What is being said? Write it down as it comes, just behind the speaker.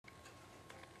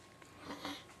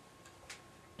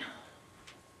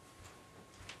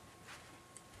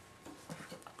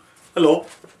Hello,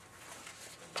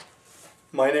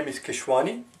 my name is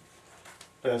Keshwani.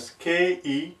 That's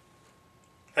Keshwani.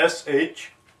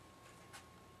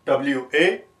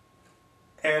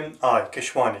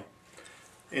 Keshwani.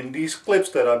 In these clips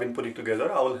that I've been putting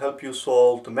together, I will help you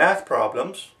solve the math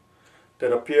problems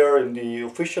that appear in the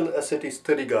official SAT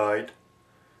study guide.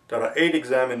 There are 8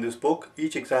 exams in this book.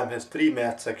 Each exam has 3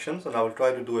 math sections, and I will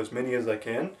try to do as many as I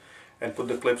can and put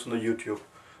the clips on the YouTube.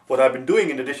 What I've been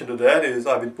doing in addition to that is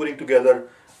I've been putting together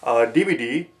a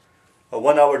DVD, a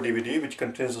 1-hour DVD, which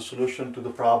contains the solution to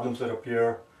the problems that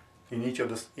appear in each of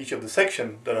the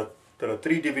section. There are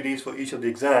 3 DVDs for each of the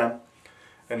exam,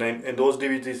 and then in those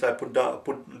DVDs I put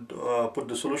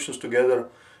the solutions together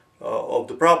of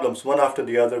the problems one after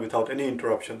the other without any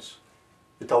interruptions,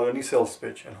 without any sales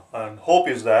pitch. And hope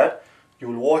is that you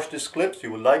will watch these clips,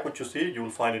 you will like what you see, you will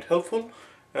find it helpful,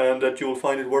 and that you will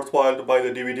find it worthwhile to buy the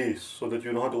DVDs, so that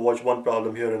you don't have to watch one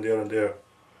problem here and there and there.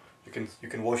 You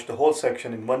can watch the whole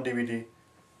section in one DVD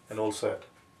and all set.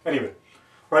 Anyway,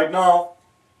 right now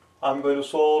I'm going to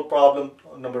solve problem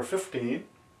number 15,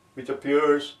 which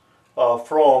appears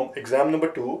from exam number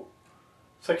 2,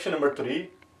 section number 3,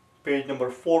 page number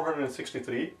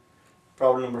 463,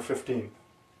 problem number 15.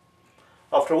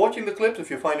 After watching the clips, if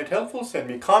you find it helpful, send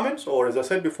me comments, or as I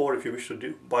said before, if you wish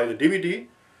to buy the DVD,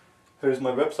 here is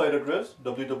my website address,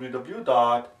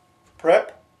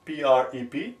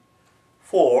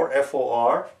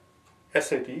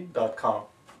 www.prep4sat.com.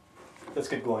 Let's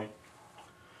get going.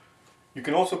 You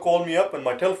can also call me up on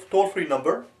my toll-free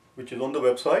number, which is on the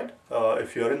website,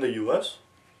 if you are in the US.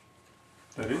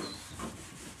 That is.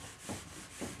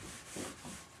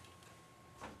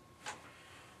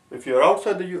 If you are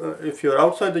outside the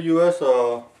US,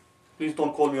 please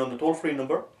don't call me on the toll-free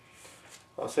number.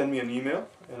 Send me an email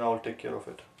and I will take care of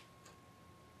it.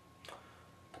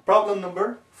 Problem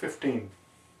number 15.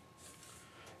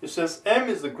 It says m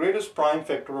is the greatest prime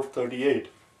factor of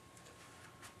 38.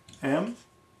 M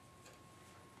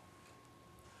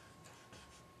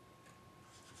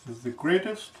is the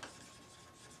greatest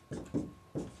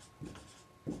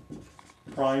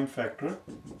prime factor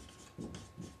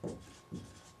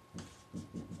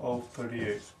of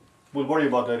 38. We'll worry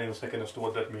about that in a second as to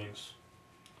what that means.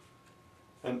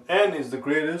 And n is the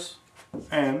greatest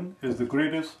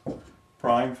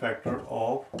prime factor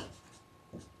of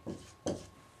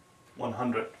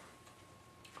 100.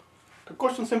 The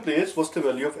question simply is, what's the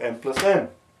value of m plus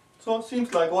n? So it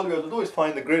seems like all we have to do is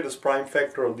find the greatest prime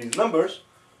factor of these numbers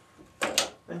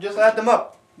and just add them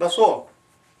up. That's all.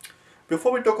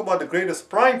 Before we talk about the greatest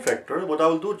prime factor, what I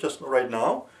will do just right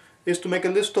now is to make a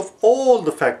list of all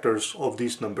the factors of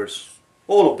these numbers.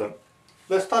 All of them.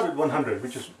 Let's start with 100,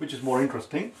 which is more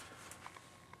interesting.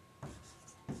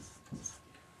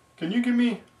 Can you give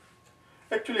me?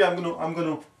 Actually, I'm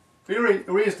gonna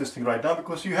erase this thing right now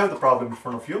because you have the problem in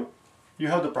front of you. You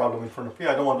have the problem in front of you.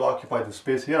 I don't want to occupy the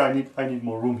space here. I need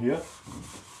more room here.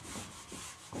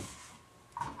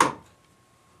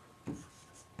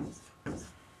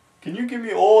 Can you give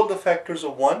me all the factors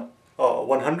of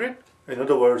 100? In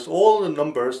other words, all the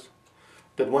numbers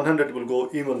that 100 will go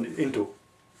evenly into,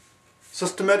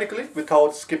 systematically,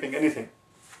 without skipping anything.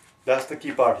 That's the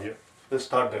key part here. Let's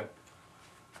start then.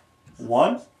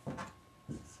 1,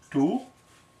 2,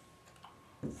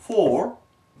 4,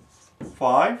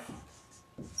 5,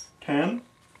 10,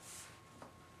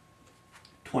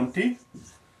 20,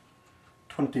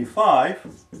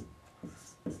 25,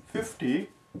 50,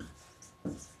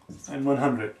 and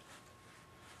 100.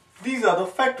 These are the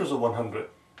factors of 100.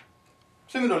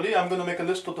 Similarly, I'm going to make a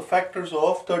list of the factors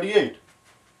of 38.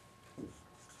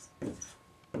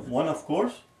 1, of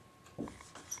course.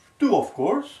 2, of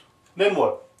course. Then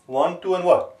what? 1, 2, and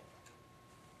what?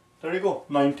 There you go.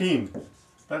 19.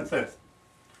 That's it.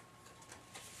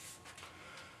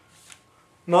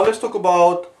 Now let's talk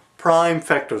about prime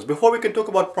factors. Before we can talk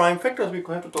about prime factors, we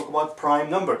have to talk about prime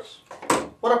numbers.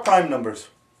 What are prime numbers?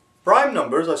 Prime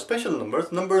numbers are special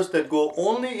numbers, numbers that go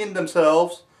only in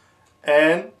themselves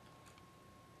and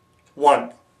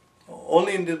 1.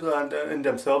 Only in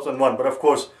themselves and 1. But of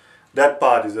course, that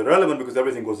part is irrelevant because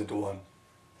everything goes into 1.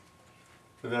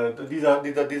 These are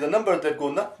numbers that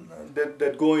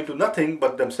go into nothing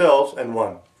but themselves and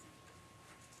 1.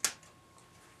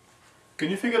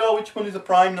 Can you figure out which one is a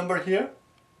prime number here?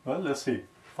 Well, let's see.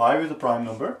 5 is a prime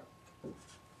number.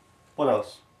 What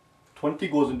else? 20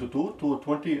 goes into 2,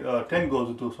 10 goes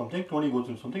into something, 20 goes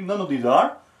into something. None of these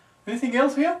are. Anything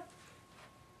else here?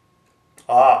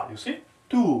 Ah, you see?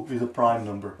 2 is a prime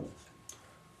number.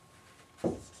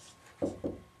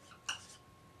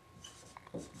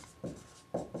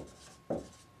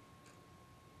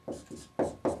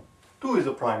 2 2 is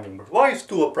a prime number. Why is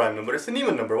 2 a prime number? It's an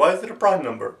even number. Why is it a prime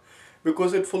number?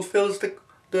 Because it fulfills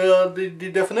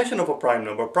the definition of a prime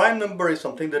number. Prime number is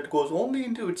something that goes only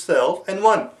into itself and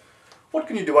 1. What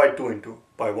can you divide 2 into?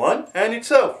 By 1 and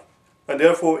itself. And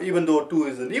therefore, even though 2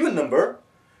 is an even number,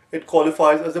 it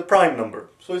qualifies as a prime number.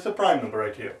 So it's a prime number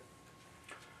right here.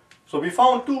 So we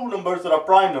found 2 numbers that are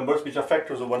prime numbers, which are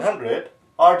factors of 100.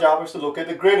 Our job is to locate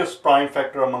the greatest prime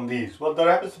factor among these. Well, there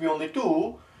happens to be only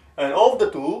 2. And of the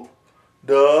 2,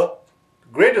 the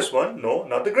greatest one, no,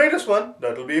 not the greatest one,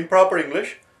 that will be improper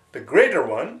English, the greater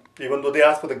one, even though they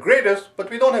ask for the greatest, but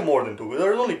we don't have more than 2,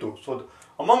 there is only 2. So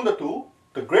among the 2,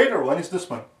 the greater one is this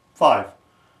one, 5.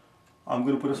 I'm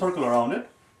going to put a circle around it.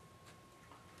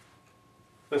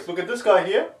 Let's look at this guy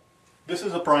here. This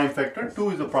is a prime factor,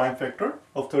 2 is a prime factor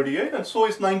of 38, and so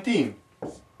is 19.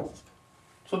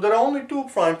 So there are only 2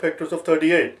 prime factors of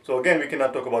 38. So again, we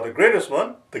cannot talk about the greatest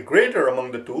one. The greater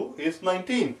among the 2 is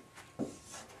 19.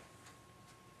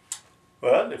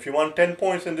 Well, if you want 10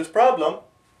 points in this problem,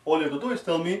 all you have to do is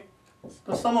tell me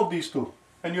the sum of these 2,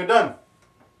 and you're done.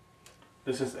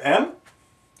 This is m,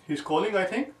 he's calling, I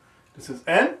think. This is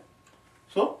n,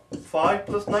 so 5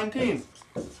 plus 19.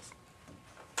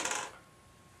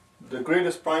 The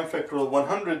greatest prime factor of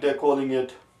 100, they're calling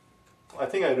it, I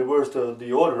think I reversed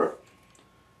the order.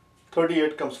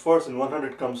 38 comes first and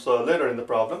 100 comes later in the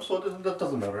problem, so that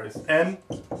doesn't matter. It's n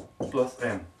plus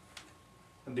m.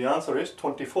 And the answer is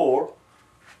 24.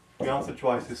 The answer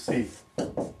choice is C.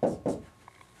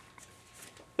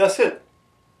 That's it.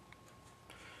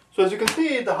 So as you can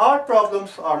see, the hard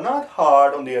problems are not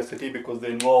hard on the SAT because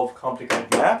they involve complicated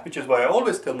math, which is why I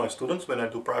always tell my students when I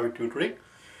do private tutoring.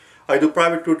 I do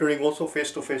private tutoring, also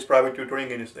face-to-face private tutoring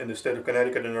in the state of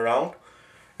Connecticut and around.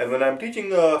 And when I'm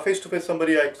teaching face-to-face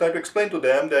somebody, I try to explain to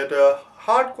them that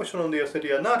hard questions on the SAT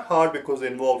are not hard because they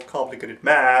involve complicated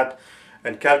math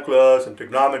and calculus and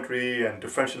trigonometry and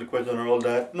differential equations and all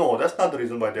that. No, that's not the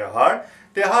reason why they are hard.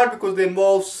 They are hard because they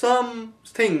involve some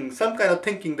kind of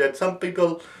thinking that some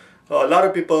people, a lot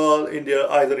of people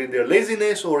either in their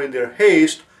laziness or in their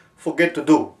haste forget to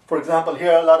do. For example,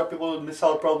 here a lot of people miss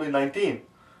out probably 19.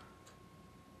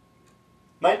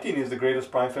 19 is the greatest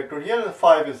prime factor here and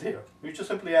 5 is here. You just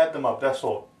simply add them up, that's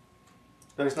all.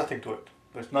 There is nothing to it.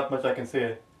 There's not much I can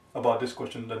say about this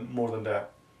question more than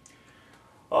that.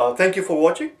 Thank you for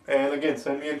watching, and again,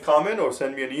 send me a comment or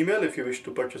send me an email if you wish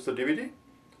to purchase the DVD,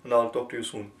 and I'll talk to you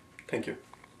soon. Thank you.